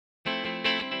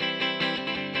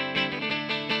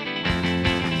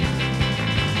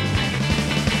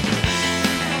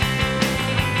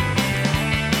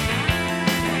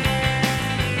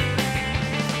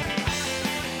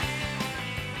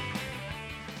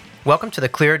Welcome to the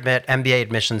Clear Admit MBA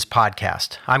Admissions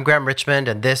Podcast. I'm Graham Richmond,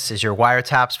 and this is your Wire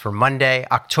Taps for Monday,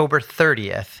 October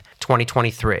 30th,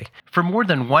 2023. For more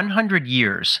than 100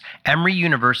 years, Emory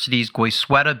University's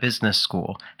Goizueta Business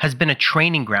School has been a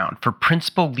training ground for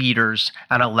principal leaders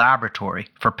and a laboratory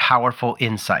for powerful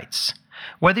insights.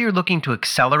 Whether you're looking to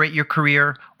accelerate your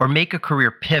career or make a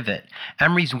career pivot,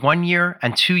 Emory's 1-year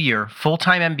and 2-year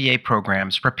full-time MBA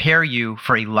programs prepare you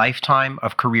for a lifetime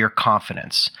of career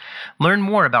confidence. Learn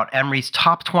more about Emory's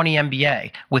Top 20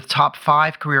 MBA with top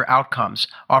 5 career outcomes,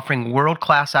 offering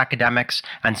world-class academics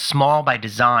and small by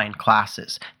design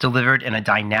classes delivered in a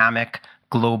dynamic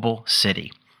global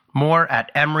city. More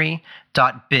at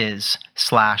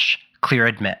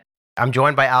emory.biz/clearadmit. I'm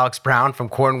joined by Alex Brown from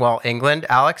Cornwall, England.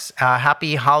 Alex,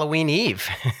 happy Halloween Eve.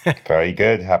 Very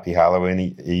good. Happy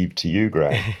Halloween Eve to you,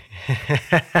 Graham.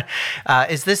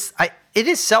 It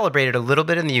is celebrated a little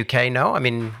bit in the UK, no? I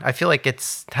mean, I feel like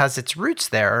it has its roots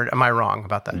there. Or am I wrong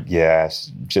about that?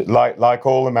 Yes. Like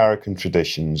all American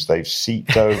traditions, they've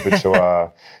seeped over to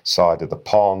our side of the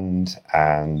pond.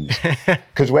 And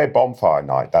because we're bonfire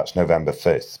night, that's November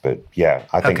 5th. But yeah,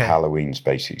 I think Halloween's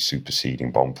basically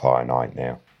superseding bonfire night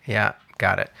now. Yeah,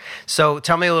 got it. So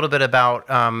tell me a little bit about,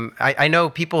 I know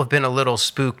people have been a little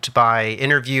spooked by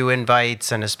interview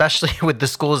invites and especially with the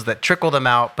schools that trickle them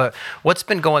out, but what's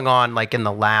been going on like in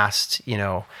the last,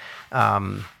 kind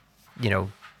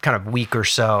of week or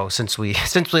so since we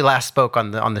last spoke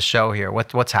on the show here?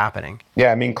 What's happening?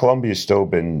 Yeah, I mean, Columbia's still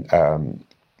been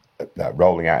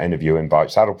rolling out interview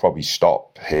invites. That'll probably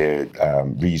stop here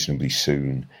reasonably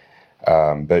soon.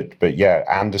 But yeah,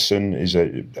 Anderson is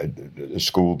a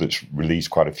school that's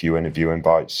released quite a few interview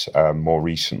invites. More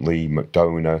recently,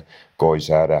 McDonough,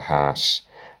 Goizueta, Haas.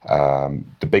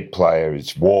 The big player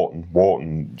is Wharton.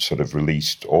 Wharton sort of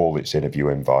released all its interview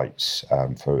invites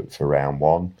for round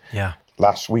one. Yeah.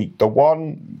 Last week, the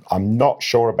one I'm not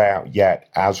sure about yet,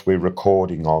 as we're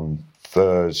recording on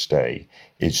Thursday,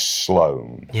 is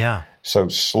Sloan. Yeah. So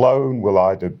Sloan will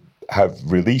either have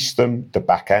released them the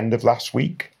back end of last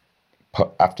week,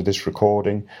 after this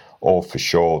recording, or for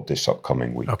sure this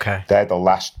upcoming week. Okay. They're the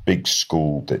last big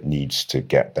school that needs to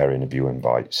get their interview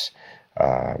invites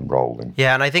rolling.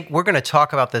 Yeah, and I think we're going to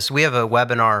talk about this. We have a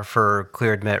webinar for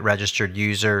Clear Admit registered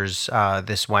users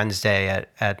this Wednesday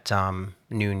at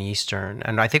noon Eastern,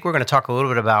 and I think we're going to talk a little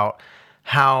bit about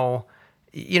how,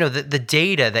 the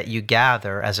data that you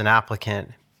gather as an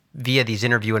applicant via these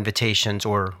interview invitations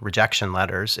or rejection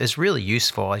letters is really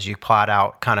useful as you plot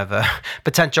out kind of a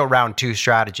potential round 2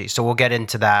 strategy. So we'll get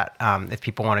into that if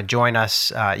people want to join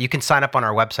us. You can sign up on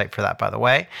our website for that, by the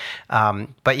way.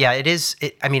 But yeah,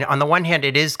 on the one hand,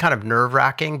 it is kind of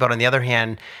nerve-wracking, but on the other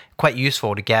hand, quite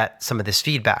useful to get some of this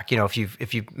feedback. If you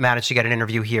manage to get an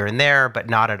interview here and there, but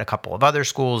not at a couple of other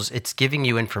schools, it's giving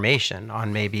you information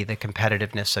on maybe the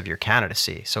competitiveness of your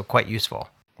candidacy. So quite useful.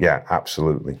 Yeah,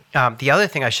 absolutely. The other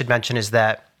thing I should mention is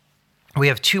that we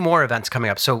have 2 more events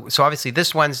coming up. So obviously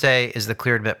this Wednesday is the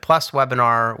Clear Admit Plus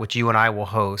webinar, which you and I will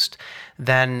host.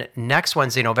 Then next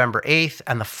Wednesday, November 8th,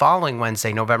 and the following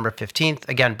Wednesday, November 15th,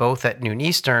 again, both at noon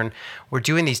Eastern, we're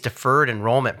doing these deferred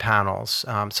enrollment panels.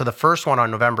 So the first one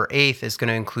on November 8th is going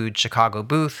to include Chicago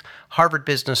Booth, Harvard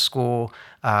Business School,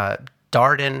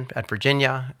 Darden at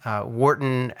Virginia,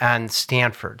 Wharton, and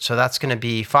Stanford. So that's going to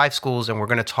be 5 schools, and we're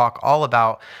going to talk all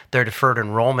about their deferred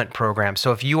enrollment program.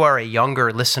 So if you are a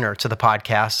younger listener to the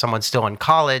podcast, someone still in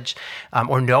college,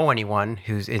 or know anyone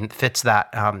who fits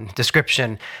that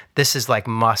description, this is like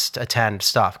must-attend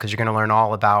stuff because you're going to learn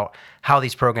all about how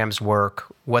these programs work,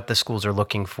 what the schools are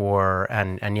looking for,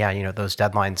 and those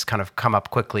deadlines kind of come up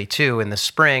quickly too in the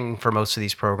spring for most of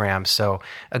these programs. So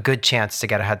a good chance to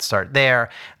get a head start there.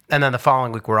 And then the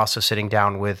following week, we're also sitting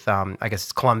down with,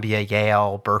 it's Columbia,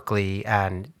 Yale, Berkeley,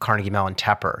 and Carnegie Mellon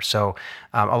Tepper. So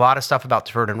a lot of stuff about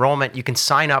deferred enrollment. You can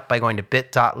sign up by going to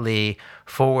bit.ly/DE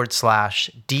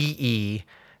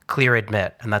Clear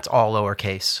Admit, and that's all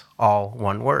lowercase, all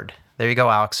one word. There you go,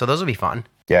 Alex. So those will be fun.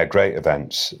 Yeah, great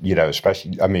events.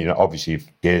 Especially, obviously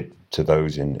geared to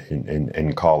those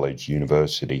in college,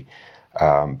 university.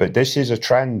 But this is a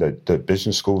trend that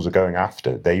business schools are going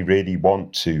after. They really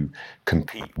want to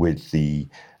compete with the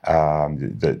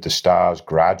stars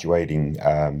graduating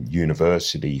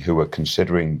university who are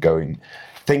considering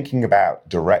thinking about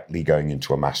directly going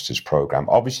into a master's program.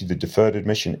 Obviously, the deferred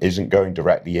admission isn't going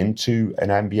directly into an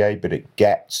MBA, but it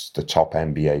gets the top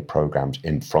MBA programs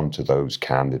in front of those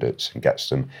candidates and gets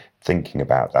them thinking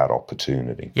about that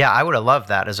opportunity. Yeah, I would have loved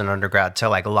that as an undergrad to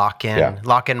like lock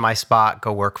in my spot,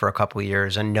 go work for a couple of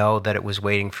years, and know that it was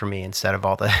waiting for me instead of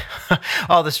all the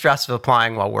all the stress of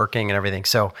applying while working and everything.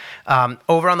 So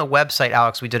over on the website,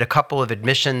 Alex, we did a couple of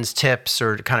admissions tips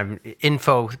or kind of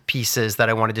info pieces that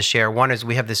I wanted to share. One is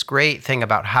we have this great thing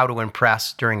about how to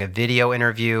impress during a video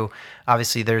interview.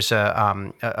 Obviously, there's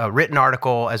a written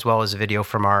article as well as a video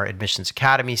from our Admissions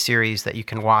Academy series that you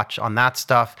can watch on that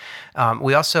stuff.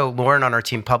 We also, Lauren on our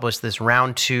team, published this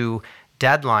round 2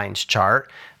 deadlines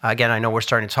chart. Again, I know we're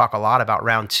starting to talk a lot about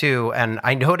round 2, and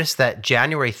I noticed that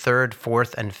January 3rd,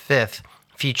 4th, and 5th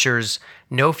features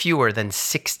no fewer than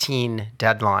 16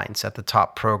 deadlines at the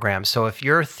top program. So if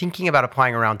you're thinking about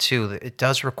applying round 2, it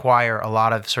does require a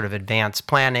lot of sort of advanced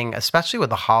planning, especially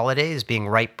with the holidays being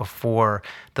right before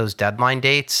those deadline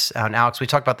dates. And Alex, we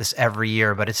talk about this every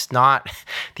year, but it's not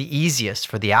the easiest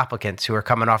for the applicants who are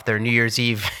coming off their New Year's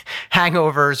Eve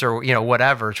hangovers or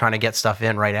whatever, trying to get stuff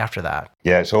in right after that.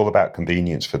 Yeah, it's all about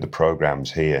convenience for the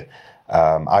programs here.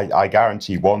 I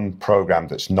guarantee one program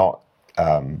that's not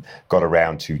got a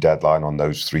round 2 deadline on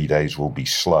those 3 days will be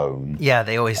Sloan. Yeah,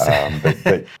 they always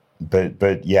say.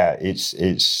 But yeah,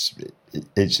 it's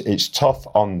tough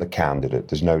on the candidate.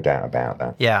 There's no doubt about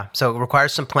that. Yeah, so it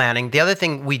requires some planning. The other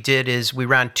thing we did is we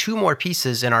ran 2 more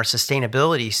pieces in our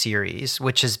sustainability series,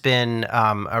 which has been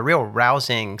a real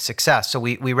rousing success. So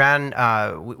we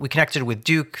connected with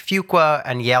Duke, Fuqua,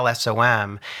 and Yale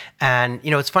SOM. And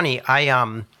it's funny,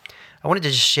 I wanted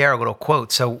to just share a little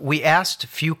quote. So we asked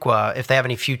Fuqua if they have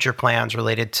any future plans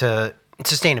related to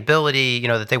sustainability,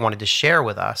 that they wanted to share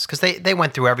with us, because they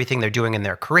went through everything they're doing in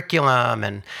their curriculum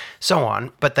and so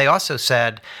on. But they also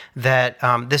said that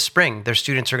this spring, their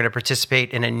students are going to participate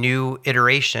in a new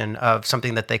iteration of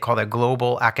something that they call their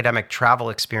Global Academic Travel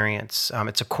Experience.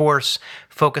 It's a course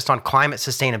focused on climate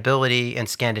sustainability in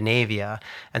Scandinavia.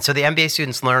 And so the MBA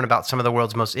students learn about some of the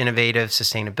world's most innovative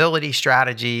sustainability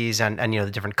strategies and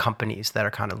the different companies that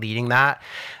are kind of leading that.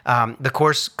 The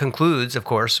course concludes, of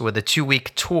course, with a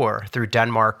 2-week tour through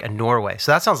Denmark and Norway.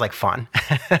 So that sounds like fun.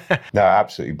 No,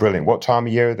 absolutely brilliant. What time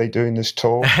of year are they doing this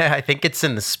tour? I think it's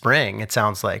in the spring, it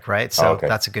sounds like, right? So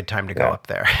That's a good time to go up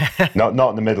there. Not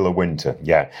in the middle of winter,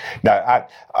 yeah. No,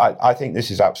 I think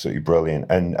this is absolutely brilliant,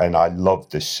 and I love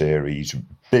this series.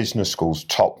 Business schools,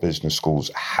 top business schools,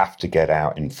 have to get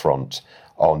out in front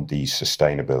on these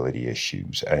sustainability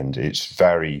issues, and it's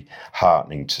very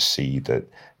heartening to see that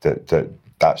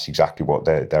that's exactly what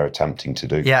they're attempting to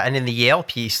do. Yeah, and in the Yale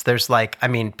piece, there's like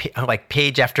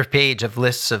page after page of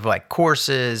lists of like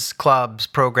courses, clubs,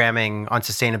 programming on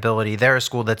sustainability. They're a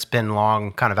school that's been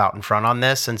long kind of out in front on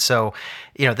this, and so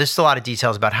there's a lot of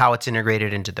details about how it's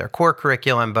integrated into their core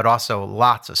curriculum, but also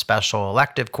lots of special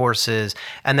elective courses.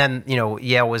 And then,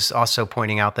 Yale was also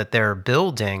pointing out that their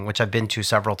building, which I've been to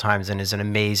several times and is an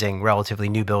amazing, relatively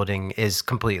new building, is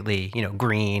completely,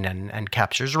 green and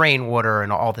captures rainwater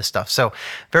and all this stuff. So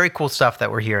very cool stuff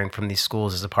that we're hearing from these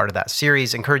schools as a part of that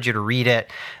series. Encourage you to read it,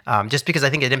 just because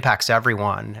I think it impacts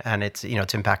everyone, and it's,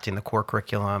 it's impacting the core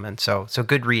curriculum. And so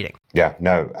good reading. Yeah,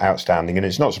 no, outstanding. And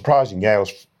it's not surprising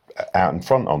Yale's out in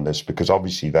front on this, because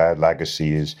obviously their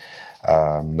legacy is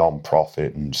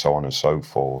non-profit and so on and so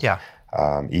forth. Yeah.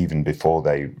 Even before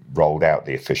they rolled out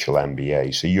the official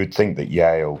MBA. So you'd think that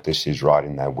Yale, this is right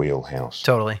in their wheelhouse.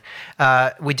 Totally.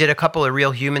 We did a couple of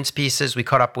Real Humans pieces. We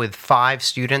caught up with 5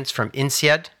 students from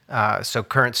INSEAD, so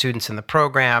current students in the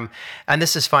program. And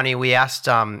this is funny. We asked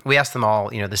them all,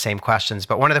 the same questions.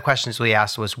 But one of the questions we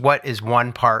asked was, what is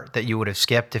one part that you would have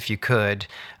skipped if you could,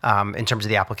 in terms of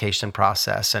the application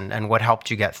process, and what helped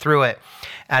you get through it?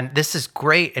 And this is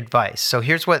great advice. So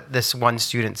here's what this one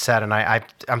student said, and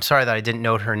I'm sorry that I didn't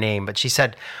note her name, but she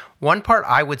said, one part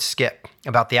I would skip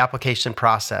about the application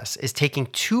process is taking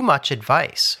too much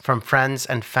advice from friends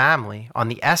and family on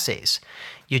the essays.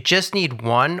 You just need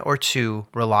 1 or 2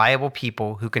 reliable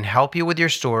people who can help you with your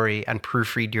story and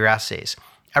proofread your essays.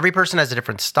 Every person has a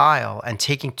different style, and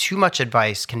taking too much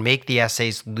advice can make the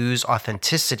essays lose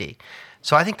authenticity.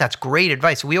 So I think that's great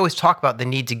advice. We always talk about the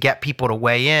need to get people to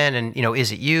weigh in and,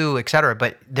 is it you, et cetera,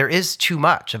 but there is too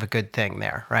much of a good thing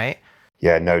there, right?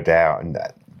 Yeah, no doubt. And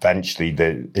eventually,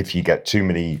 if you get too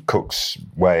many cooks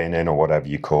weighing in, or whatever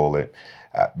you call it,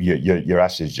 your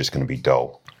essay is just going to be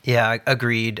dull. Yeah,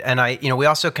 agreed. And we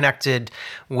also connected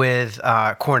with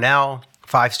Cornell,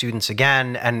 5 students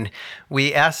again, and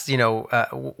we asked them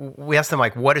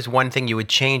like, what is one thing you would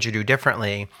change or do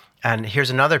differently? And here's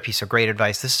another piece of great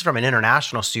advice. This is from an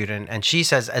international student. And she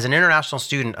says, as an international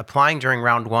student, applying during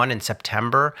round one in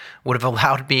September would have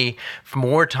allowed me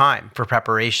more time for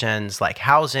preparations like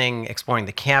housing, exploring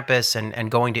the campus, and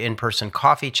going to in-person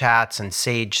coffee chats and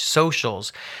Sage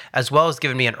socials, as well as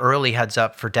giving me an early heads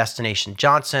up for Destination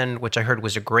Johnson, which I heard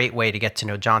was a great way to get to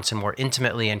know Johnson more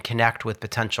intimately and connect with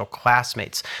potential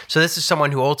classmates. So this is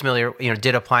someone who ultimately,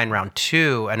 did apply in round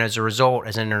two, and as a result,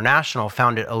 as an international,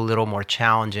 found it a little more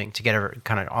challenging to get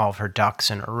kind of all of her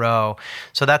ducks in a row.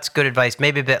 So that's good advice.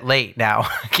 Maybe a bit late now,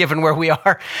 given where we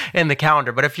are in the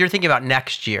calendar. But if you're thinking about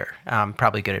next year,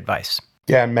 probably good advice.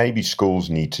 Yeah, and maybe schools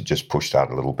need to just push that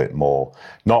a little bit more,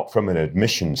 not from an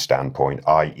admission standpoint,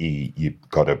 i.e. you've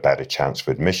got a better chance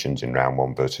for admissions in round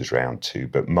one versus round two,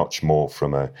 but much more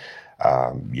from a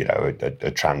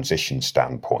transition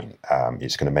standpoint.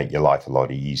 It's going to make your life a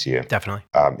lot easier. Definitely.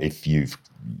 If you've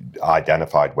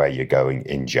identified where you're going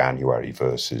in January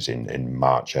versus in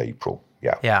March, April.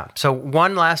 Yeah. So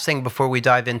one last thing before we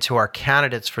dive into our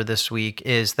candidates for this week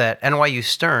is that NYU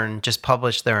Stern just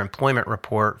published their employment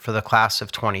report for the class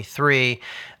of 23.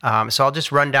 So I'll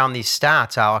just run down these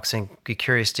stats, Alex, and be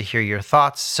curious to hear your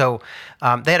thoughts. So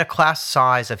they had a class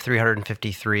size of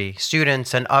 353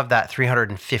 students, and of that,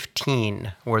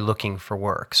 315 were looking for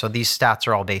work. So these stats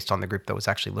are all based on the group that was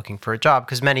actually looking for a job,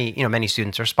 because many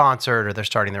students are sponsored or they're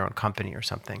starting their own company or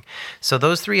something. So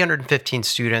those 315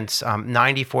 students,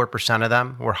 94% of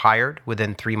them were hired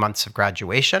within 3 months of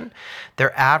graduation.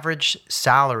 Their average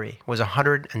salary was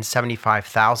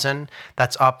 $175,000.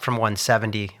 That's up from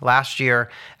 $170,000 last year.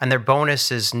 And their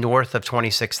bonus is north of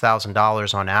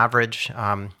 $26,000 on average.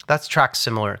 That's tracked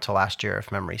similar to last year,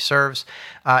 if memory serves.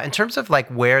 In terms of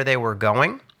where they were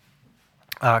going,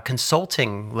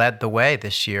 consulting led the way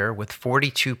this year with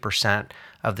 42%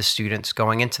 of the students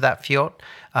going into that field.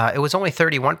 It was only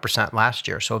 31% last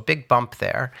year, so a big bump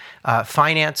there.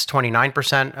 Finance,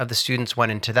 29% of the students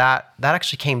went into that. That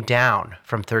actually came down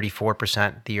from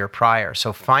 34% the year prior.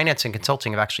 So finance and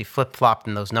consulting have actually flip-flopped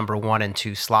in those number 1 and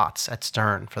 2 slots at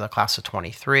Stern for the class of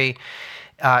 23.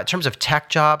 In terms of tech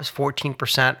jobs,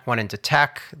 14% went into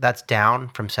tech. That's down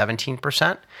from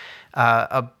 17%.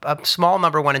 A small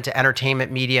number went into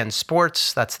entertainment, media, and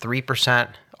sports. That's 3%,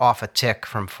 off a tick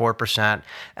from 4%.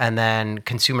 And then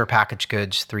consumer packaged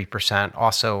goods, 3%,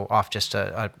 also off just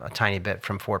a tiny bit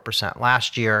from 4%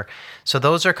 last year. So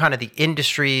those are kind of the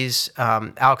industries.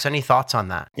 Alex, any thoughts on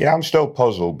that? Yeah, I'm still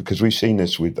puzzled because we've seen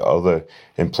this with other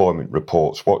employment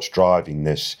reports. What's driving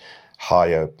this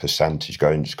higher percentage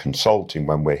going to consulting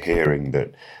when we're hearing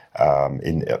that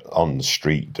on the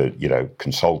street that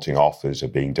consulting offers are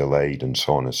being delayed and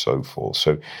so on and so forth.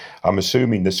 So I'm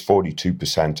assuming this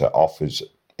 42% are offers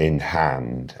in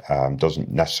hand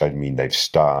doesn't necessarily mean they've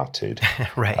started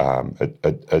right.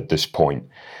 At this point,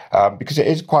 because it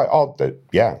is quite odd that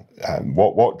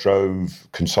what drove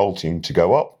consulting to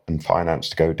go up and finance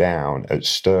to go down at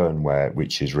Stern,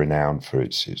 which is renowned for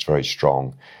its very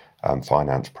strong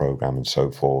finance program and so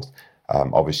forth.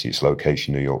 Obviously, its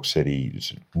location, New York City,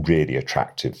 is really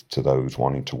attractive to those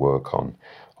wanting to work on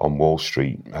Wall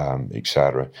Street,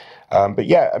 etc. But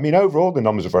overall, the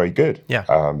numbers are very good. Yeah.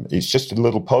 It's just a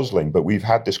little puzzling, but we've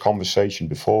had this conversation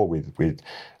before with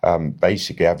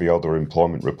basically every other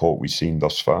employment report we've seen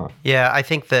thus far. Yeah, I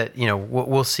think that,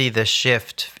 we'll see this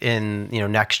shift in,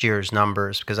 next year's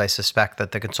numbers, because I suspect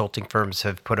that the consulting firms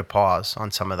have put a pause on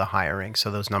some of the hiring.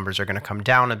 So those numbers are going to come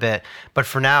down a bit. But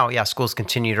for now, schools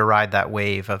continue to ride that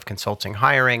wave of consulting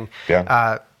hiring.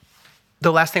 Yeah.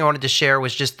 The last thing I wanted to share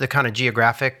was just the kind of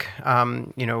geographic,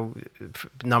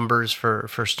 numbers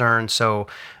for Stern. So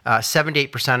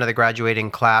 78% of the graduating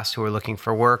class who were looking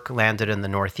for work landed in the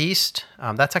Northeast.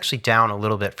 That's actually down a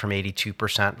little bit from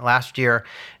 82% last year.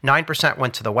 9%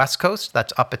 went to the West Coast.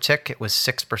 That's up a tick. It was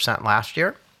 6% last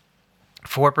year.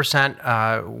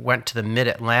 4% went to the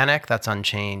Mid-Atlantic. That's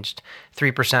unchanged.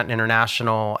 3%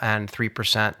 international and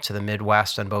 3% to the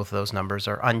Midwest, and both of those numbers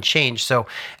are unchanged. So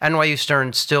NYU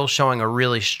Stern still showing a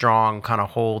really strong kind of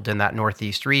hold in that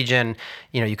Northeast region.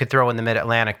 You could throw in the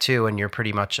Mid-Atlantic too, and you're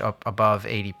pretty much up above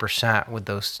 80% with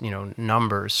those,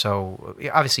 numbers. So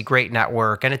obviously great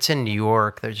network, and it's in New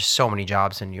York. There's just so many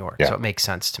jobs in New York, so it makes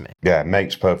sense to me. Yeah, it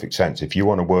makes perfect sense. If you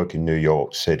want to work in New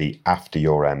York City after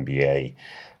your MBA,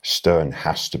 Stern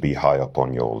has to be high up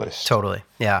on your list. Totally.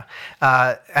 Yeah.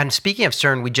 And speaking of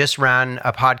Stern, we just ran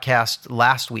a podcast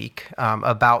last week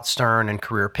about Stern and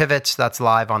career pivots. That's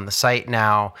live on the site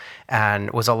now, and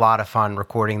it was a lot of fun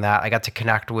recording that. I got to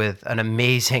connect with an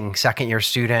amazing second-year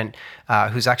student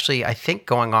who's actually, I think,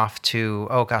 going off to,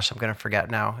 oh gosh, I'm going to forget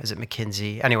now. Is it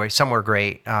McKinsey? Anyway, somewhere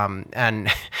great. And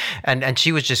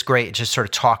she was just great, just sort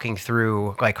of talking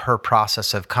through like her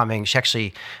process of coming. She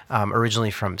actually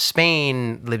originally from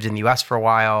Spain, lived in the US for a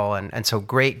while, and so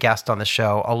great guest on the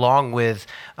show, along with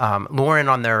Lauren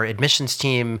on their admissions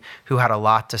team, who had a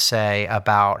lot to say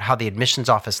about how the admissions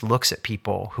office looks at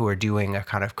people who are doing a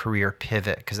kind of career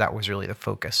pivot, because that was really the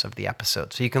focus of the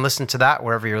episode. So you can listen to that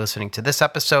wherever you're listening to this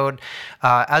episode.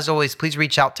 As always, please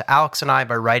reach out to Alex and I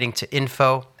by writing to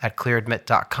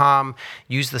info@clearadmit.com.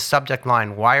 Use the subject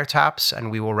line Wire Taps, and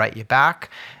we will write you back.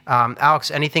 Alex,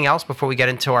 anything else before we get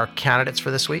into our candidates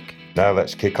for this week? Now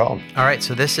let's kick on. All right,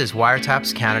 so this is Wire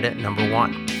Taps candidate number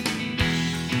 1.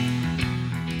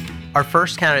 Our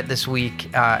first candidate this week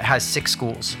has 6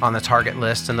 schools on the target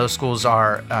list, and those schools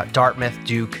are Dartmouth,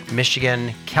 Duke,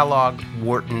 Michigan, Kellogg,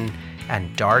 Wharton,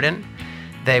 and Darden.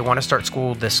 They want to start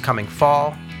school this coming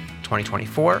fall,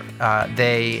 2024.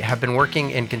 They have been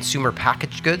working in consumer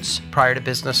packaged goods prior to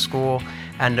business school,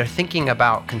 and they're thinking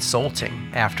about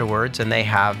consulting afterwards, and they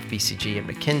have BCG and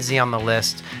McKinsey on the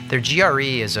list. Their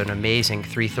GRE is an amazing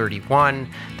 331.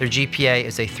 Their GPA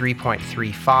is a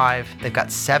 3.35. They've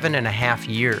got 7.5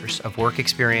 years of work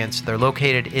experience. They're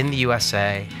located in the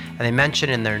USA, and they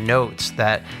mention in their notes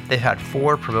that they've had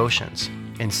 4 promotions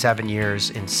in 7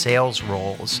 years in sales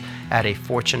roles at a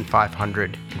Fortune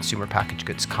 500 consumer packaged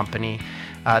goods company.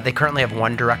 They currently have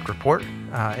 1 direct report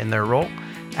in their role.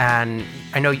 And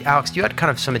I know, Alex, you had kind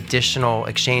of some additional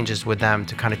exchanges with them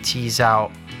to kind of tease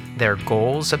out their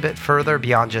goals a bit further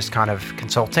beyond just kind of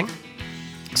consulting.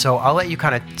 So I'll let you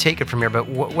kind of take it from here, but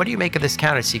what do you make of this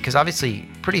candidacy? Because obviously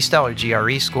pretty stellar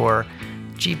GRE score,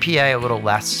 GPA a little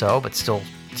less so, but still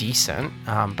decent.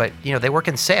 But, you know, they work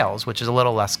in sales, which is a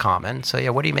little less common. So, yeah,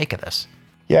 what do you make of this?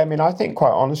 Yeah, I mean, I think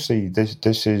quite honestly,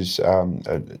 this is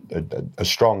a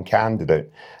strong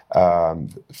candidate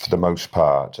for the most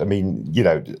part. I mean, you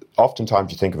know,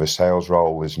 oftentimes you think of a sales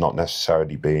role as not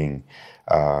necessarily being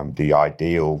the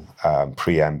ideal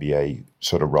pre-MBA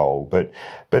sort of role, but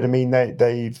I mean,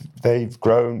 they've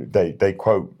grown. They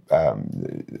quote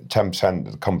 10%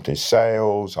 of the company's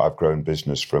sales. I've grown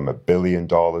business from $1 billion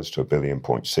to $1.6 billion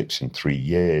in 3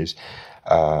 years.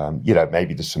 You know,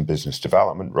 maybe there's some business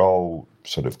development role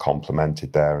sort of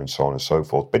complemented there and so on and so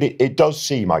forth. But it does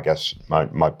seem, I guess,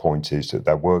 my point is that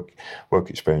their work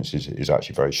experience is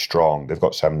actually very strong. They've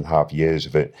got 7.5 years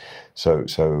of it. So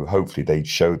hopefully they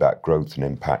show that growth and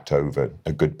impact over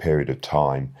a good period of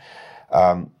time.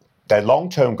 Their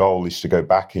long-term goal is to go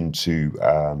back into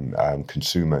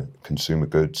consumer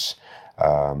goods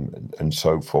and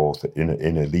so forth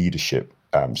in a leadership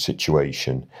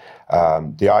situation.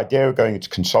 The idea of going into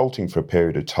consulting for a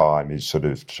period of time is sort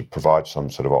of to provide some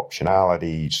sort of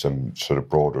optionality, some sort of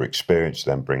broader experience,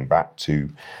 then bring back to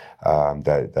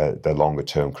their longer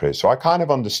term career. So I kind of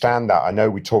understand that. I know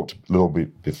we talked a little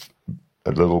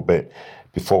bit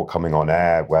before coming on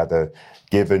air, whether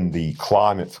given the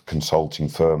climate for consulting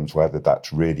firms, whether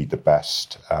that's really the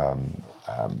best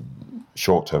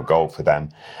short-term goal for them.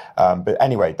 But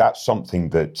anyway, that's something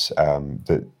that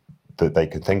they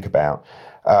could think about.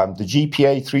 The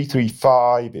GPA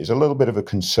 335 is a little bit of a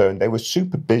concern. They were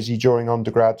super busy during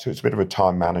undergrad, so it's a bit of a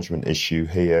time management issue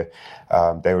here.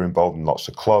 They were involved in lots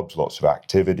of clubs, lots of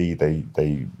activity.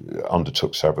 They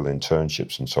undertook several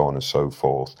internships and so on and so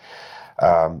forth.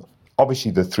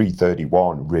 Obviously, the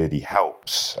 331 really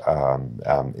helps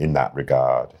in that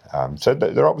regard. So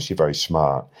they're obviously very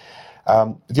smart.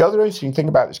 The other interesting thing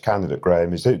about this candidate,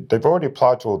 Graham, is that they've already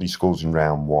applied to all these schools in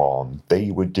round 1.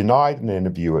 They were denied an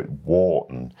interview at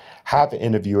Wharton, have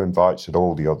interview invites at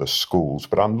all the other schools,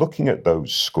 but I'm looking at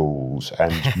those schools,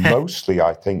 and mostly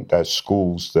I think they're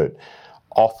schools that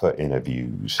offer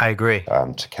interviews. I agree.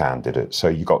 To candidates. So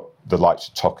you've got the likes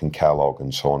of Tuck and Kellogg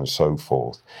and so on and so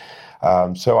forth.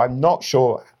 So I'm not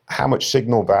sure how much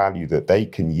signal value that they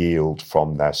can yield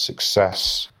from their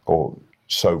success or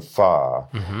so far,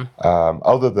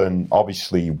 other than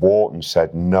obviously Wharton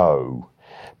said no,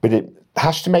 but it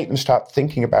has to make them start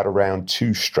thinking about a round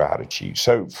 2 strategy.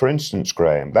 So, for instance,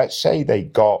 Graham, let's say they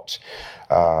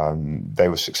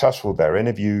were successful with their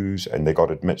interviews and they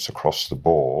got admits across the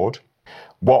board.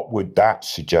 What would that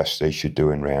suggest they should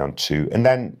do in round 2? And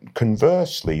then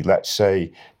conversely, let's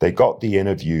say they got the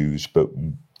interviews but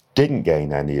didn't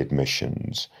gain any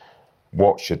admissions.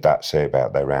 What should that say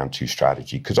about their round 2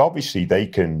 strategy? Because obviously they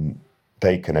can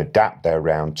they can adapt their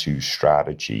round 2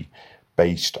 strategy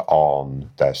based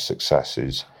on their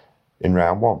successes in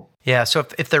round 1. Yeah, so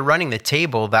if they're running the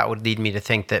table, that would lead me to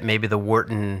think that maybe the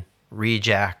Wharton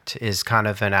reject is kind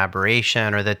of an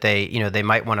aberration, or that they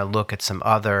might want to look at some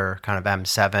other kind of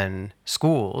M7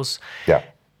 schools. Yeah.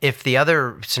 If the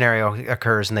other scenario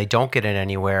occurs and they don't get in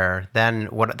anywhere, then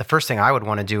the first thing I would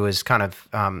want to do is kind of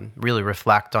really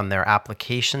reflect on their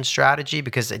application strategy,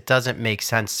 because it doesn't make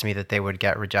sense to me that they would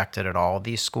get rejected at all,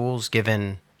 these schools,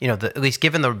 given at least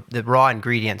given the raw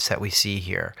ingredients that we see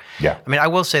here. Yeah. I mean, I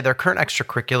will say their current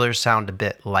extracurriculars sound a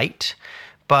bit light,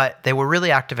 but they were really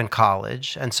active in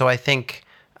college. And so I think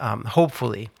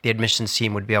hopefully the admissions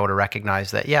team would be able to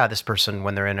recognize that, yeah, this person,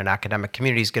 when they're in an academic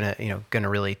community, is going to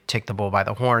really take the bull by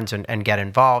the horns and get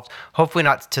involved. Hopefully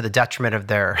not to the detriment of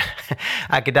their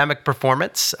academic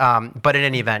performance. But in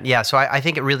any event, yeah. So I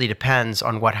think it really depends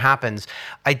on what happens.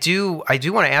 I do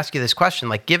want to ask you this question,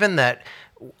 like, given that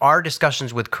our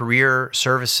discussions with career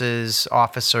services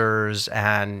officers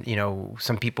and,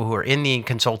 some people who are in the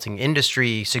consulting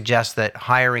industry suggest that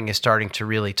hiring is starting to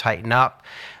really tighten up.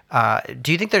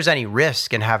 Do you think there's any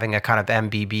risk in having a kind of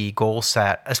MBB goal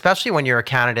set, especially when you're a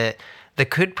candidate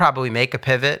that could probably make a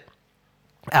pivot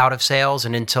out of sales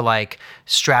and into like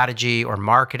strategy or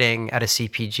marketing at a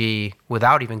CPG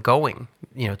without even going,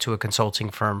 to a consulting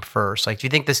firm first? Like, do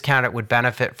you think this candidate would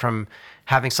benefit from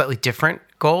having slightly different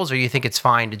goals, or you think it's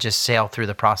fine to just sail through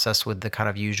the process with the kind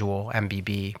of usual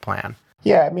MBB plan?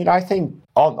 Yeah, I mean, I think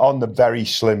on the very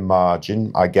slim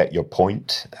margin, I get your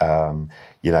point.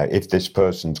 If this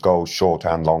person's goals, short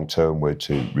and long term, were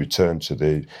to return to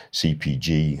the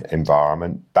CPG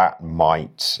environment, that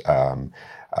might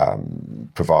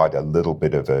provide a little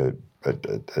bit of an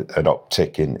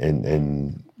uptick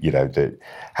in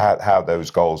how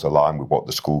those goals align with what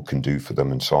the school can do for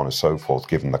them, and so on and so forth,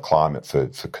 given the climate for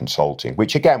consulting,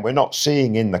 which again we're not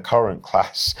seeing in the current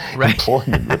class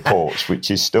employment reports,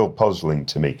 which is still puzzling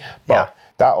to me. But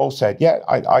that all said,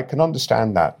 I can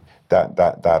understand that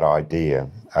idea.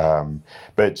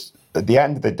 But at the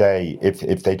end of the day,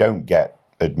 if they don't get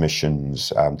admissions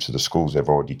to the schools they've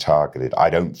already targeted, I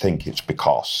don't think it's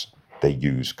because they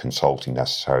use consulting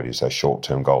necessarily as their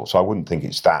short-term goal. So I wouldn't think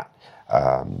it's that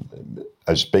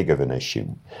as big of an issue.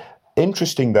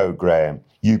 Interesting though, Graham,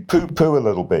 you poo-poo a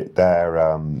little bit their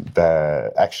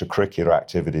extracurricular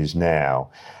activities now.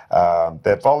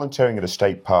 They're volunteering at a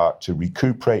state park to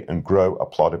recuperate and grow a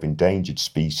plot of endangered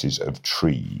species of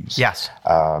trees. Yes.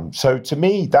 So to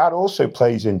me, that also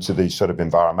plays into the sort of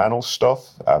environmental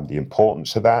stuff, the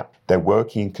importance of that. They're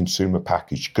working in consumer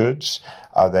packaged goods.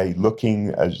 Are they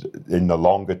looking in the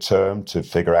longer term to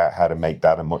figure out how to make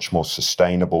that a much more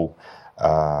sustainable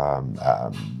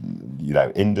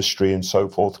industry and so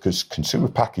forth? Because consumer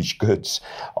packaged goods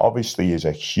obviously is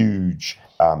a huge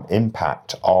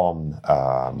impact on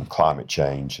climate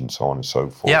change and so on and so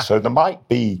forth. Yeah. So there might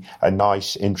be a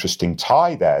nice, interesting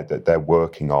tie there that they're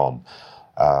working on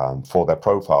for their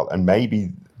profile. And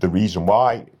maybe the reason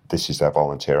why this is their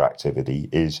volunteer activity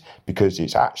is because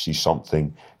it's actually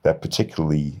something they're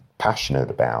particularly passionate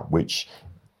about, which,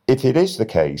 if it is the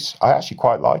case, I actually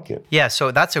quite like it. Yeah,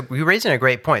 so you're raising a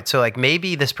great point. So like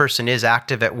maybe this person is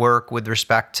active at work with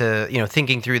respect to,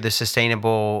 thinking through the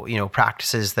sustainable,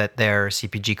 practices that their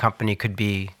CPG company could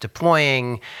be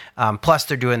deploying. Plus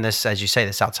they're doing this, as you say,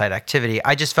 this outside activity.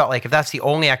 I just felt like if that's the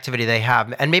only activity they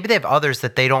have, and maybe they have others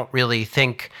that they don't really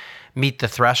think meet the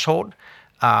threshold.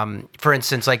 For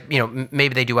instance, like,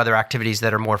 maybe they do other activities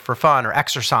that are more for fun or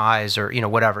exercise or,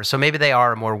 whatever. So maybe they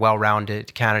are a more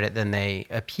well-rounded candidate than they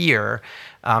appear.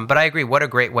 But I agree. What a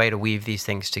great way to weave these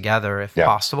things together if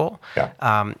possible.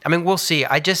 Yeah. We'll see.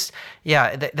 They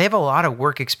have a lot of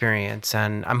work experience,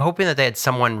 and I'm hoping that they had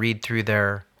someone read through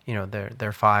their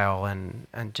file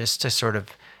and just to sort of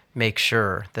make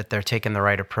sure that they're taking the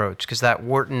right approach, because that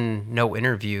Wharton no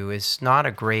interview is not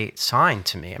a great sign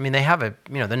to me. I mean, they have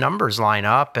the numbers line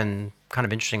up and kind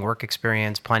of interesting work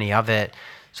experience, plenty of it.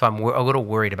 So I'm a little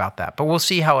worried about that, but we'll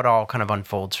see how it all kind of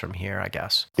unfolds from here, I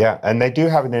guess. Yeah. And they do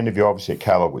have an interview obviously at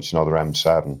Kellogg, which is another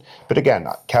M7, but again,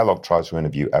 Kellogg tries to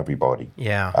interview everybody.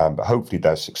 Yeah. But hopefully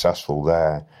they're successful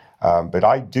there. But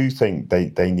I do think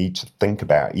they need to think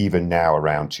about, even now,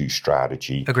 around 2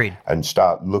 strategy. Agreed. And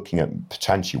start looking at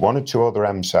potentially 1 or 2 other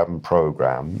M7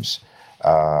 programs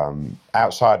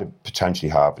outside of potentially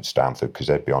Harvard, Stanford, because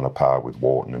they'd be on a par with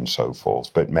Wharton and so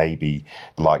forth. But maybe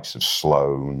the likes of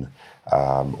Sloan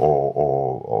or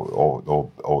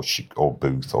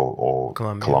Booth or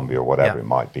Columbia or whatever it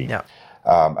might be. Yeah.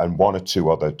 And 1 or 2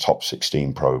 other top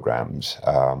 16 programs.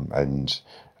 And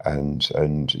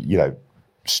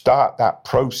start that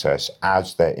process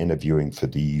as they're interviewing for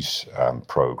these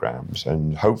programs,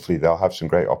 and hopefully they'll have some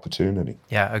great opportunity.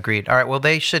 Yeah, agreed. All right, well,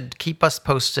 they should keep us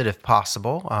posted if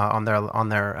possible on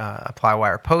their Apply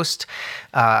Wire post.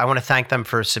 I want to thank them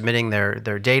for submitting their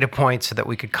data points so that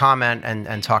we could comment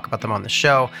and talk about them on the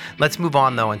show. Let's move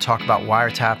on, though, and talk about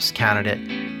Wire Taps candidate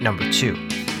number 2.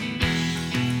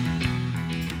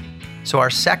 So our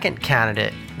second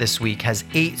candidate this week has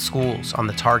 8 schools on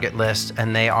the target list,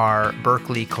 and they are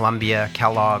Berkeley, Columbia,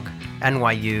 Kellogg,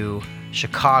 NYU,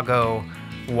 Chicago,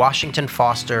 Washington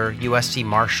Foster, USC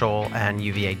Marshall, and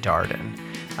UVA Darden.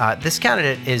 This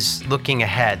candidate is looking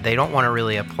ahead. They don't want to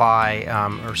really apply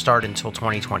or start until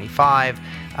 2025.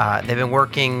 They've been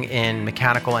working in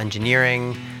mechanical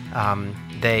engineering.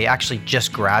 They actually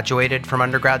just graduated from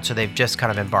undergrad, so they've just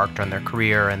kind of embarked on their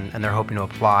career, and they're hoping to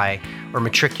apply or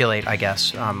matriculate, I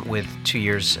guess, with 2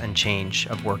 years and change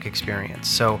of work experience.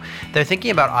 So they're thinking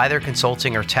about either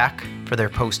consulting or tech for their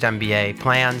post-MBA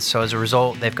plans. So as a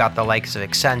result, they've got the likes of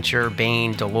Accenture,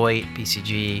 Bain, Deloitte,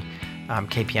 BCG,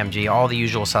 KPMG, all the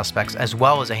usual suspects, as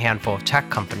well as a handful of tech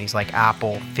companies like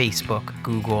Apple, Facebook,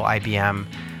 Google, IBM,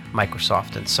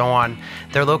 Microsoft, and so on.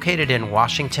 They're located in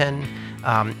Washington.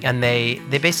 And they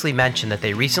basically mentioned that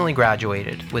they recently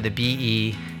graduated with a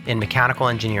BE in mechanical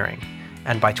engineering.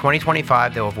 And by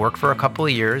 2025, they'll have worked for a couple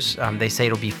of years. They say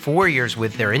it'll be 4 years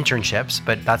with their internships,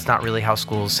 but that's not really how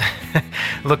schools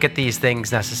look at these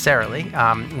things necessarily.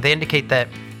 They indicate that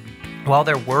while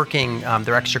they're working,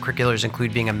 their extracurriculars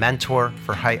include being a mentor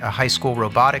for a high school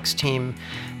robotics team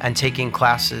and taking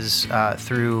classes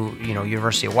through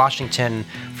University of Washington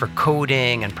for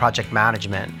coding and project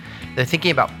management. They're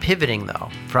thinking about pivoting, though,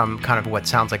 from kind of what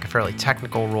sounds like a fairly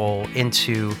technical role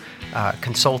into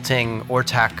consulting or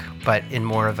tech, but in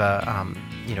more of a,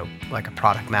 like a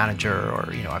product manager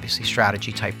or, obviously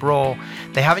strategy type role.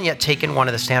 They haven't yet taken one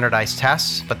of the standardized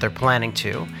tests, but they're planning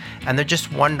to. And they're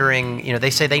just wondering, they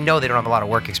say they know they don't have a lot of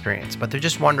work experience, but they're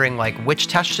just wondering, like, which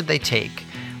test should they take?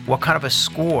 What kind of a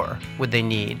score would they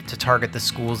need to target the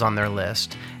schools on their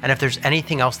list? And if there's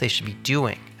anything else they should be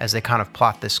doing as they kind of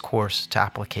plot this course to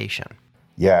application.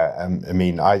 Yeah,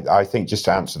 I think just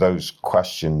to answer those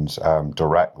questions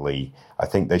directly, I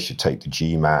think they should take the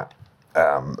GMAT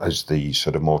as the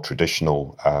sort of more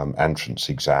traditional entrance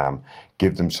exam,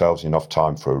 give themselves enough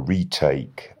time for a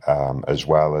retake, as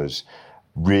well as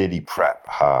really prep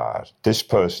hard. This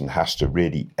person has to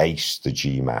really ace the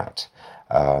GMAT.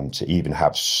 To even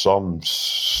have some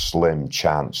slim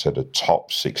chance at a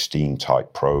top 16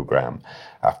 type program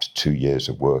after 2 years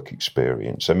of work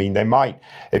experience. I mean, they might,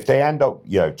 if they end up,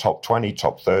 top 20,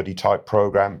 top 30 type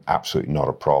program, absolutely not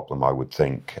a problem, I would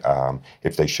think,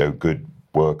 if they show good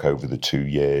work over the 2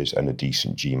 years and a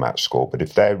decent GMAT score. But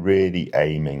if they're really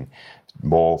aiming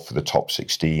more for the top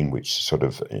 16, which sort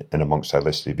of in amongst their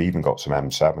list, they've even got some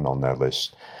M7 on their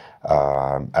list,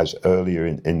 as earlier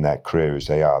in their career as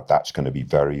they are, that's going to be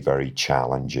very, very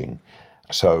challenging.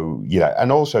 So,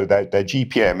 and also their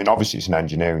GPA, obviously it's an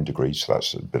engineering degree, so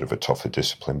that's a bit of a tougher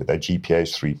discipline, but their GPA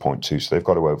is 3.2, so they've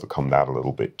got to overcome that a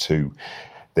little bit too.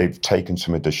 They've taken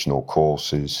some additional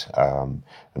courses and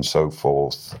so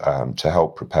forth to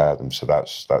help prepare them, so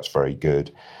that's very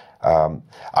good.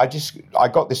 I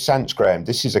got this sense, Graham,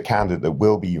 this is a candidate that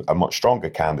will be a much stronger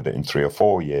candidate in 3 or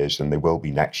 4 years than they will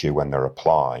be next year when they're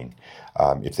applying,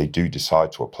 if they do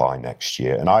decide to apply next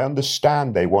year. And I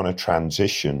understand they want to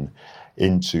transition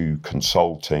into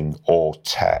consulting or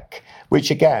tech,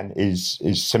 which again is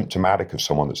symptomatic of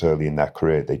someone that's early in their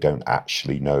career. They don't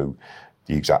actually know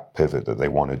the exact pivot that they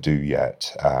want to do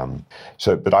yet.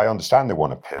 But I understand they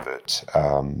want to pivot,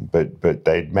 but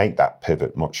they'd make that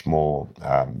pivot much more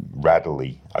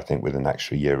readily, I think, with an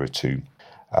extra year or two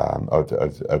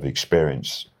of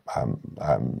experience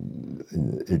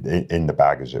in the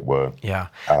bag, as it were. Yeah.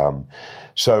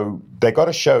 So they got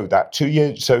to show that 2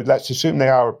 years. So let's assume they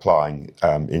are applying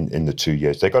in the 2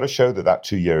 years. They got to show that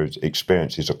 2 years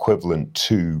experience is equivalent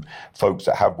to folks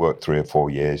that have worked 3 or 4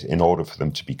 years in order for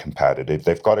them to be competitive.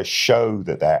 They've got to show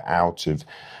that they're out of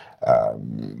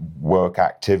work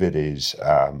activities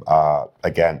are,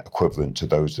 again, equivalent to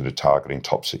those that are targeting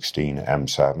top 16 at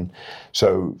M7.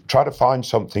 So try to find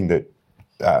something that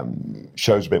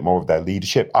shows a bit more of their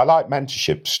leadership. I like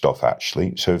mentorship stuff,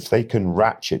 actually. So if they can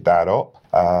ratchet that up,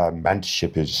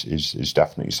 mentorship is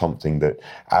definitely something that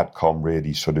AdCom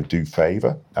really sort of do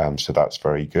favor. So that's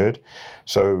very good.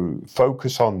 So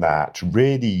focus on that.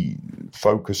 Really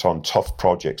focus on tough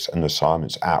projects and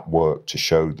assignments at work to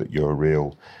show that you're a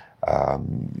real,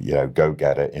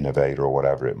 go-getter, innovator, or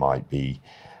whatever it might be.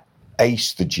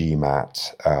 Ace the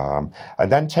GMAT,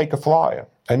 and then take a flyer.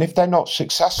 And if they're not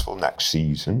successful next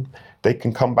season, they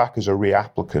can come back as a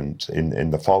reapplicant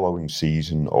in the following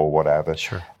season or whatever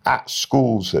at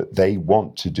schools that they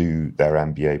want to do their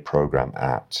MBA program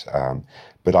at.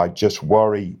 But I just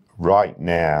worry right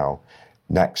now,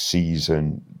 next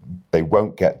season, they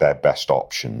won't get their best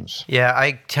options. Yeah,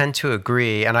 I tend to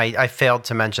agree. And I failed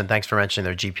to mention, thanks for mentioning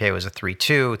their GPA was a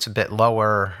 3.2. It's a bit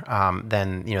lower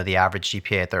than, the average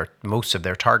GPA at most of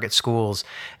their target schools.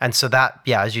 And so that,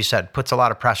 as you said, puts a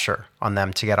lot of pressure on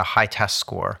them to get a high test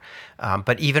score.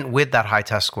 But even with that high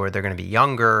test score, they're going to be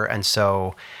younger. And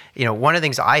so, one of the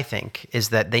things I think is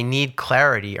that they need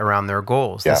clarity around their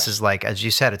goals. This is like, as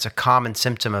you said, it's a common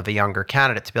symptom of a younger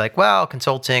candidate to be like, well,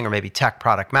 consulting or maybe tech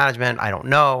product management, I don't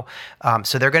know.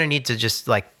 So they're going to need to just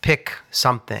like pick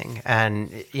something.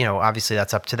 And, obviously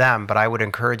that's up to them, but I would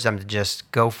encourage them to just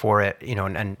go for it,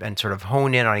 and sort of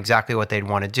hone in on exactly what they'd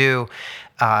want to do.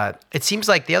 It seems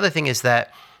like the other thing is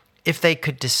that if they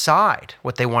could decide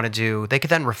what they want to do, they could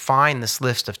then refine this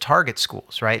list of target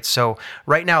schools, right? So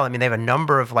right now, they have a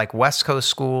number of like West Coast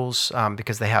schools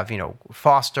because they have,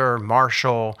 Foster,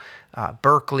 Marshall,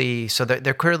 Berkeley. So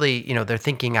they're clearly, they're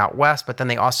thinking out West, but then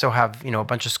they also have, a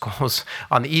bunch of schools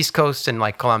on the East Coast and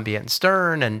like Columbia and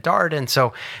Stern and Darden.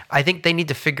 So I think they need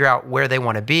to figure out where they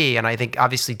want to be. And I think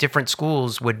obviously different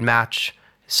schools would match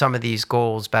some of these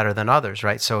goals better than others,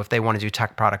 right? So if they want to do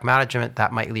tech product management,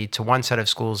 that might lead to one set of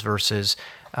schools versus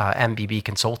MBB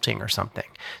consulting or something.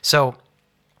 So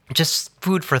just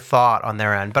food for thought on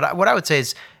their end. But what I would say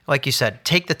is, like you said,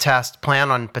 take the test, plan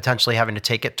on potentially having to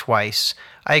take it twice.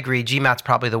 I agree, GMAT's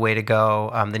probably the way to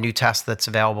go. The new test that's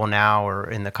available now or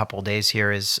in the couple of days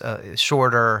here is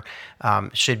shorter,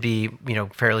 should be,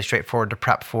 fairly straightforward to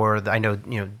prep for. I know,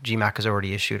 GMAT has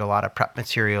already issued a lot of prep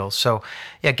materials. So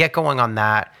get going on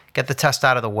that, get the test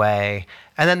out of the way,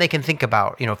 and then they can think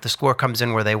about, if the score comes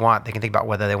in where they want, they can think about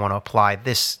whether they want to apply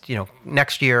this,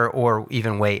 next year or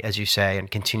even wait, as you say, and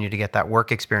continue to get that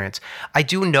work experience. I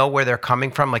do know where they're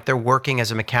coming from. Like they're working as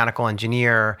a mechanical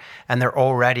engineer and they're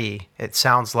already, it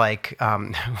sounds like,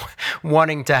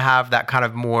 wanting to have that kind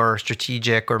of more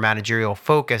strategic or managerial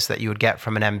focus that you would get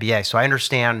from an MBA. So I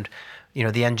understand,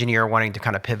 the engineer wanting to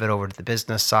kind of pivot over to the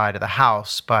business side of the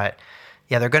house, but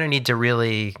they're going to need to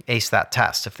really ace that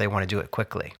test if they want to do it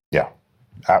quickly. Yeah.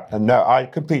 No, I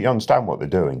completely understand what they're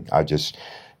doing. I just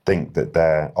think that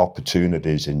their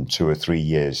opportunities in 2 or 3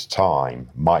 years' time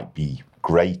might be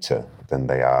greater than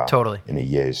they are in a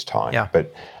year's time. Yeah.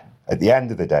 But at the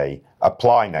end of the day,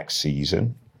 apply next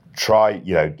season, try,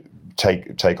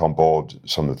 take on board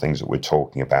some of the things that we're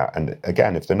talking about. And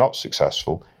again, if they're not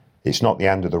successful, it's not the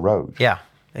end of the road. Yeah,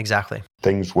 exactly.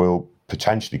 Things will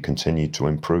potentially continue to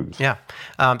improve. Yeah.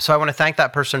 So I want to thank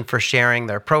that person for sharing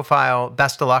their profile.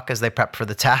 Best of luck as they prep for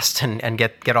the test and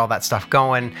get all that stuff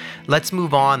going. Let's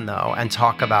move on, though, and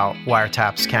talk about Wire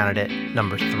Taps candidate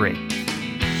number 3.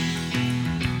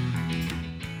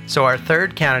 So our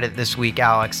third candidate this week,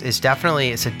 Alex, it's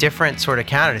a different sort of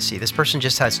candidacy. This person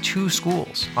just has 2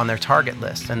 schools on their target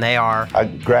list, and they are...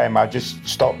 Graham, I just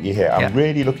stop you here. I'm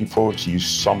really looking forward to you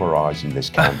summarizing this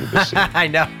candidacy. I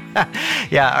know.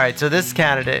 Yeah, all right. So this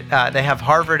candidate, they have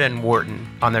Harvard and Wharton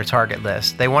on their target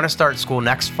list. They want to start school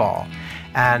next fall,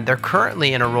 and they're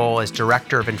currently in a role as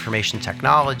Director of Information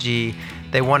Technology.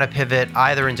 They want to pivot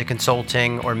either into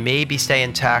consulting or maybe stay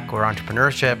in tech or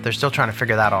entrepreneurship. They're still trying to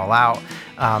figure that all out.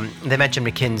 They mentioned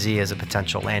McKinsey as a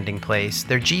potential landing place.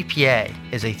 Their GPA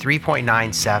is a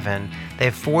 3.97. They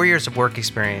have 4 years of work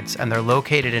experience, and they're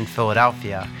located in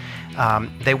Philadelphia.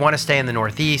 They want to stay in the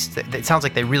Northeast. It sounds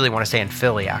like they really want to stay in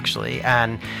Philly, actually.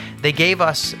 And they gave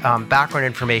us background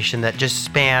information that just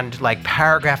spanned like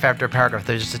paragraph after paragraph.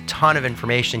 There's just a ton of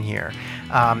information here.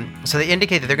 So they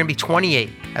indicate that they're going to be 28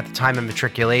 at the time of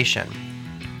matriculation.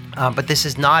 But this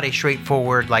is not a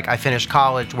straightforward, like I finished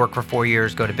college, work for 4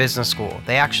 years, go to business school.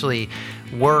 They actually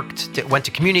went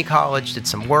to community college, did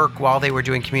some work while they were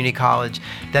doing community college.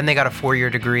 Then they got a 4-year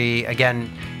degree,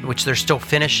 again, which they're still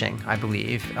finishing, I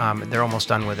believe. They're almost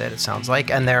done with it, it sounds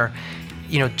like. And they're,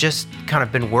 just kind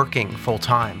of been working full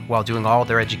time while doing all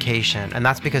their education. And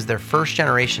that's because they're first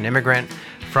generation immigrant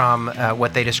from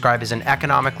what they describe as an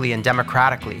economically and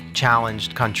democratically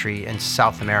challenged country in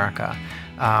South America.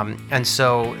 And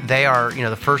so they are,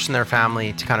 the first in their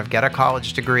family to kind of get a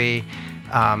college degree.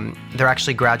 They're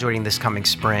actually graduating this coming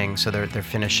spring, so they're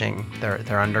finishing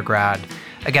their undergrad,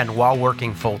 again, while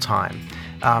working full time.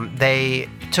 They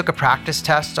took a practice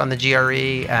test on the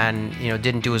GRE and,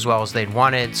 didn't do as well as they'd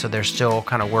wanted, so they're still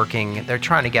kind of working. They're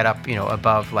trying to get up,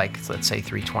 above, like, let's say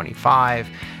 325.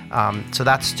 So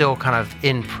that's still kind of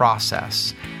in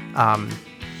process.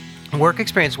 Work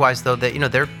experience wise, though,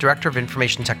 they're director of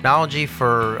information technology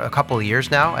for a couple of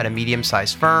years now at a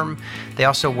medium-sized firm. They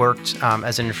also worked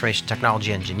as an information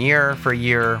technology engineer for a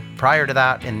year prior to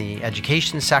that in the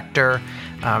education sector,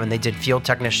 and they did field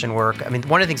technician work. I mean,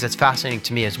 one of the things that's fascinating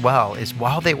to me as well is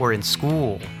while they were in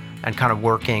school and kind of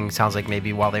working, sounds like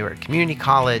maybe while they were at community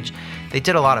college, they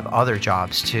did a lot of other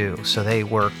jobs too. So they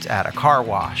worked at a car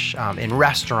wash, in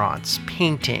restaurants,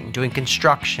 painting, doing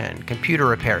construction, computer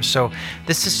repairs. So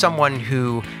this is someone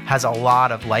who has a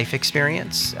lot of life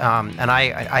experience. And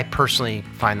I personally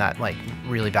find that like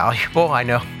really valuable, I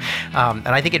know. And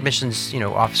I think admissions,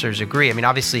 officers agree. I mean,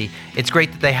 obviously it's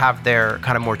great that they have their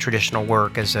kind of more traditional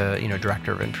work as a,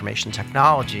 director of information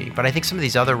technology, but I think some of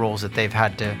these other roles that they've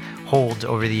had to hold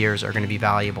over the years are going to be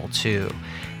valuable too.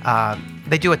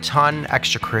 They do a ton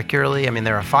extracurricularly. I mean,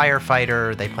 they're a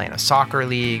firefighter. They play in a soccer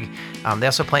league. They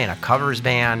also play in a covers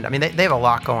band. I mean, they have a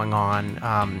lot going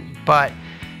on, but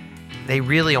they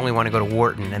really only want to go to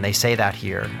Wharton, and they say that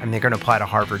here. I mean, they're going to apply to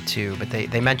Harvard too, but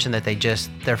they mentioned that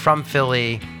they're from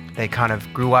Philly. They kind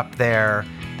of grew up there.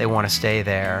 They want to stay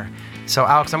there. So,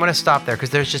 Alex, I'm going to stop there because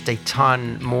there's just a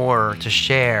ton more to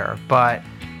share, but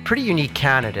pretty unique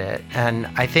candidate. And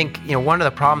I think, one of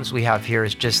the problems we have here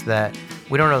is just that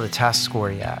we don't know the test score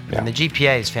yet. Yeah. And the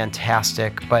GPA is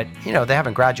fantastic, but, they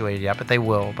haven't graduated yet, but they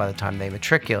will by the time they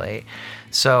matriculate.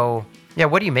 So, yeah,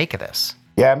 what do you make of this?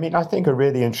 Yeah, I mean, I think a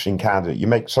really interesting candidate. You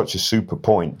make such a super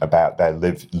point about their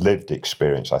lived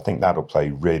experience. I think that'll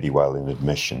play really well in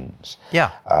admissions.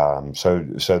 Yeah. So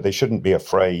they shouldn't be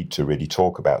afraid to really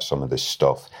talk about some of this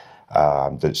stuff.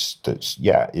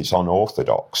 It's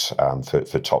unorthodox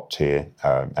for top tier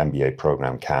MBA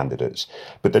program candidates.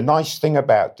 But the nice thing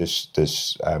about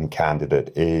this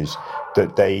candidate is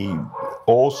that they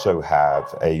also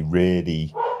have a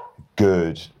really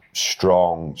good,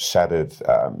 strong set of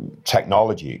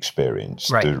technology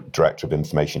experience. Right. The director of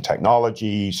information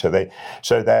technology. So their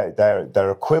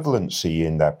equivalency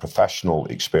in their professional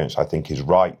experience, I think, is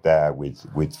right there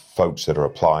with folks that are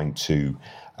applying to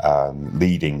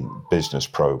leading business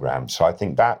programs. So I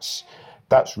think that's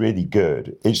really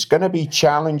good. It's going to be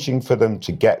challenging for them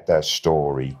to get their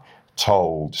story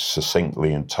told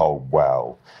succinctly and told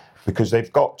well, because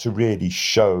they've got to really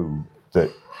show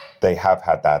that they have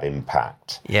had that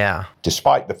impact. Yeah.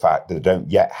 Despite the fact that they don't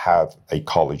yet have a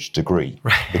college degree.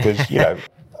 Right. Because,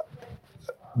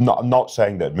 I'm not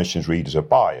saying that admissions readers are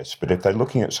biased, but if they're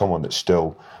looking at someone that's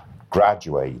still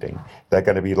graduating, they're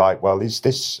going to be like, well, is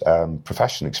this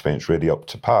professional experience really up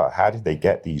to par? How did they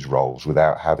get these roles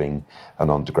without having an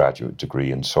undergraduate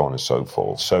degree, and so on and so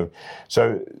forth? So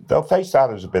they'll face that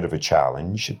as a bit of a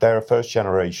challenge. They're a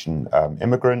first-generation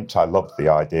immigrant. I love the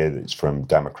idea that it's from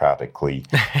democratically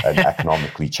and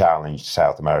economically challenged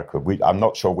South America. I'm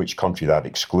not sure which country that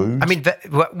excludes. I mean,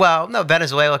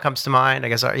 Venezuela comes to mind. I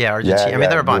guess, Argentina. Yeah, I mean,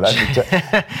 there are a bunch.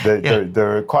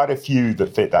 There are quite a few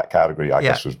that fit that category, I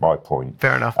guess was my point.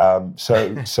 Fair enough.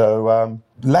 So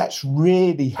let's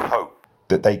really hope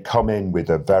that they come in with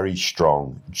a very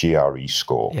strong GRE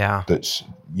score. Yeah. That's,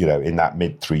 in that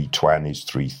mid 320s,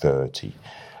 330.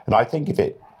 And I think if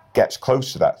it gets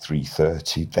close to that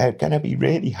 330, they're going to be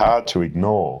really hard to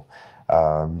ignore.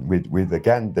 With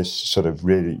again, this sort of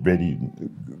really, really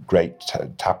great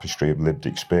tapestry of lived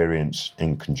experience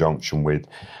in conjunction with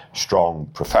strong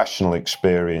professional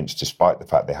experience, despite the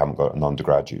fact they haven't got an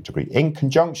undergraduate degree, in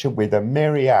conjunction with a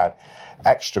myriad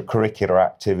extracurricular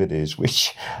activities,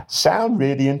 which sound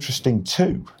really interesting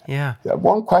too. Yeah.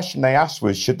 One question they asked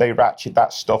was, should they ratchet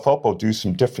that stuff up or do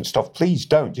some different stuff? Please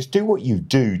don't. Just do what you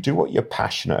do what you're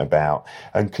passionate about,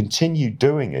 and continue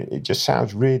doing it. It just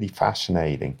sounds really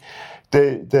fascinating.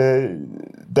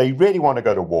 They really want to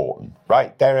go to Wharton,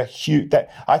 right? They're a huge.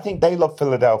 I think they love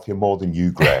Philadelphia more than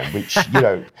you, Graham.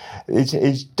 Which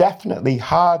is definitely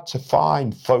hard to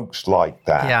find folks like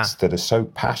that that are so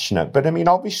passionate. But I mean,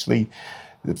 obviously,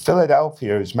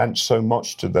 Philadelphia has meant so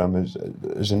much to them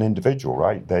as an individual,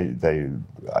 right? They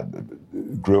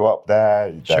grew up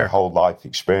there. Their whole life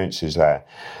experience is there.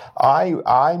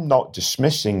 I'm not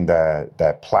dismissing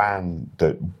their plan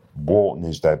that Wharton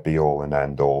is their be-all and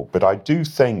end-all, but I do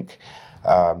think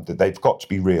that they've got to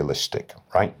be realistic,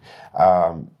 right?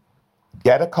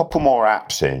 Get a couple more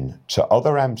apps in to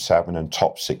other M7 and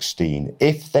top 16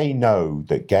 if they know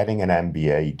that getting an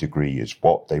MBA degree is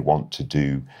what they want to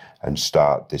do and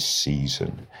start this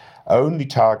season. Only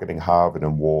targeting Harvard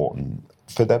and Wharton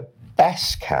for the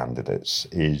best candidates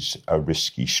is a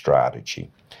risky strategy.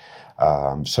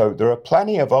 So there are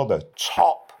plenty of other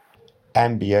top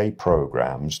MBA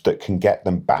programs that can get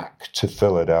them back to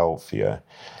Philadelphia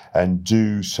and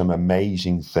do some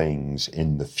amazing things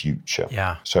in the future.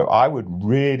 Yeah. So I would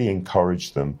really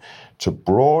encourage them to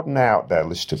broaden out their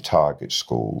list of target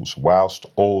schools whilst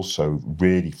also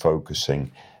really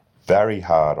focusing very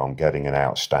hard on getting an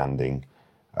outstanding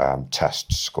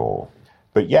test score.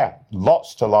 But yeah,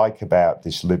 lots to like about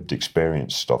this lived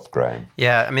experience stuff, Graham.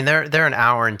 Yeah, I mean, they're an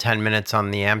hour and 10 minutes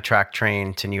on the Amtrak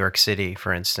train to New York City,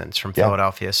 for instance, from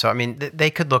Philadelphia. So, I mean, they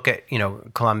could look at,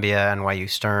 Columbia, NYU,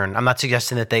 Stern. I'm not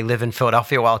suggesting that they live in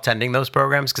Philadelphia while attending those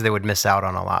programs because they would miss out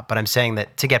on a lot. But I'm saying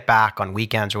that to get back on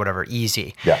weekends or whatever,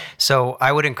 easy. Yeah. So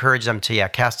I would encourage them to,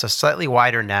 cast a slightly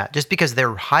wider net just because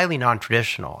they're highly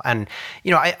non-traditional. And,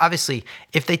 obviously,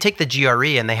 if they take the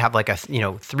GRE and they have like a,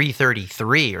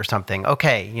 333 or something, okay,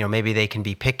 maybe they can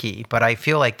be picky, but I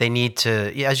feel like they need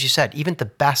to, as you said, even the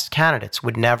best candidates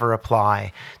would never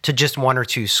apply to just one or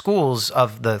two schools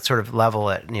of the sort of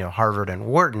level at, Harvard and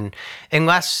Wharton,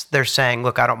 unless they're saying,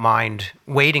 look, I don't mind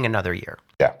waiting another year.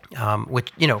 Yeah.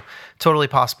 Which, totally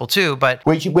possible too, but...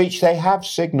 Which they have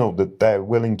signaled that they're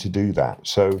willing to do that.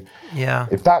 So yeah,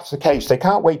 if that's the case, they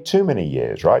can't wait too many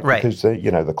years, right? Right. Because,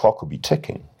 the clock will be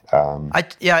ticking.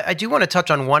 I do want to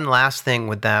touch on one last thing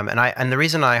with them, and the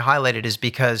reason I highlight it is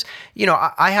because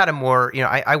I had a more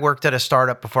I worked at a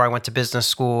startup before I went to business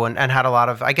school and had a lot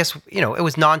of, I guess, it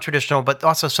was non-traditional but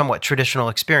also somewhat traditional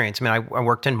experience. I mean, I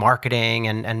worked in marketing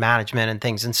and management and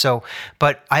things, and so,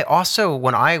 but I also,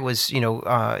 when I was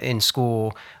in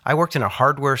school, I worked in a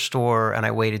hardware store and I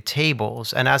waited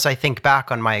tables. And as I think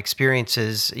back on my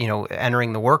experiences,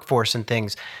 entering the workforce and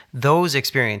things, those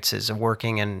experiences of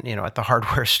working in, at the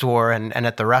hardware store and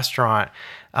at the restaurant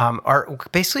are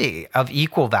basically of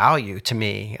equal value to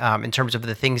me in terms of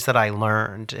the things that I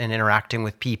learned in interacting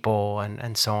with people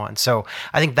and so on. So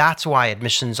I think that's why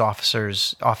admissions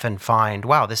officers often find,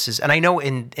 wow, this is, and I know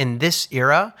in this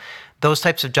era, those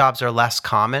types of jobs are less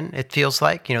common, it feels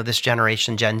like. This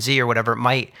generation, Gen Z or whatever, it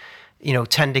might,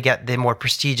 tend to get the more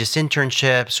prestigious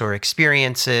internships or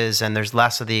experiences, and there's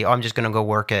less of the, I'm just going to go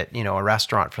work at, a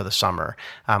restaurant for the summer.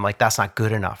 Like that's not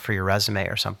good enough for your resume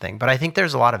or something. But I think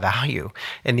there's a lot of value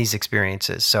in these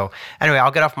experiences. So anyway, I'll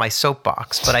get off my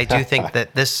soapbox, but I do think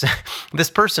that this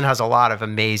person has a lot of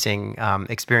amazing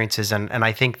experiences. And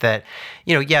I think that,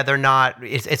 they're not,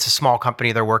 it's a small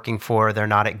company they're working for. They're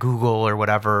not at Google or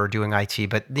whatever doing IT,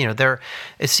 but,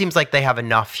 it seems like they have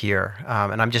enough here.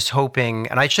 And I'm just hoping,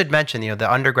 and I should mention,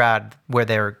 the undergrad where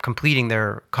they're completing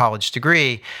their college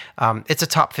degree, it's a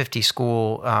top 50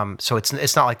 school. So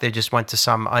it's not like they just went to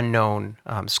some unknown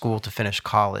school to finish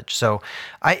college. So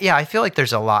I feel like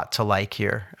there's a lot to like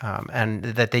here, and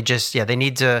that they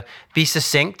need to be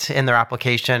succinct in their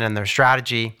application and their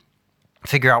strategy,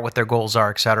 figure out what their goals are,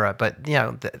 et cetera. But,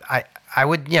 I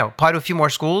would, apply to a few more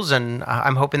schools, and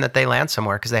I'm hoping that they land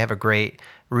somewhere because they have a great,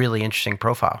 really interesting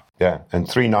profile. Yeah, and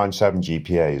 397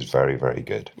 GPA is very, very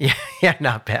good. Yeah,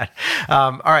 not bad.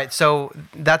 All right, so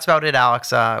that's about it,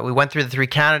 Alex. We went through the three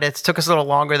candidates. Took us a little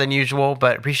longer than usual,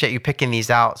 but appreciate you picking these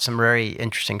out. Some very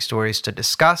interesting stories to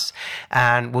discuss,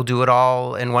 and we'll do it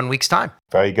all in 1 week's time.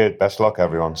 Very good. Best luck,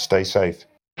 everyone. Stay safe.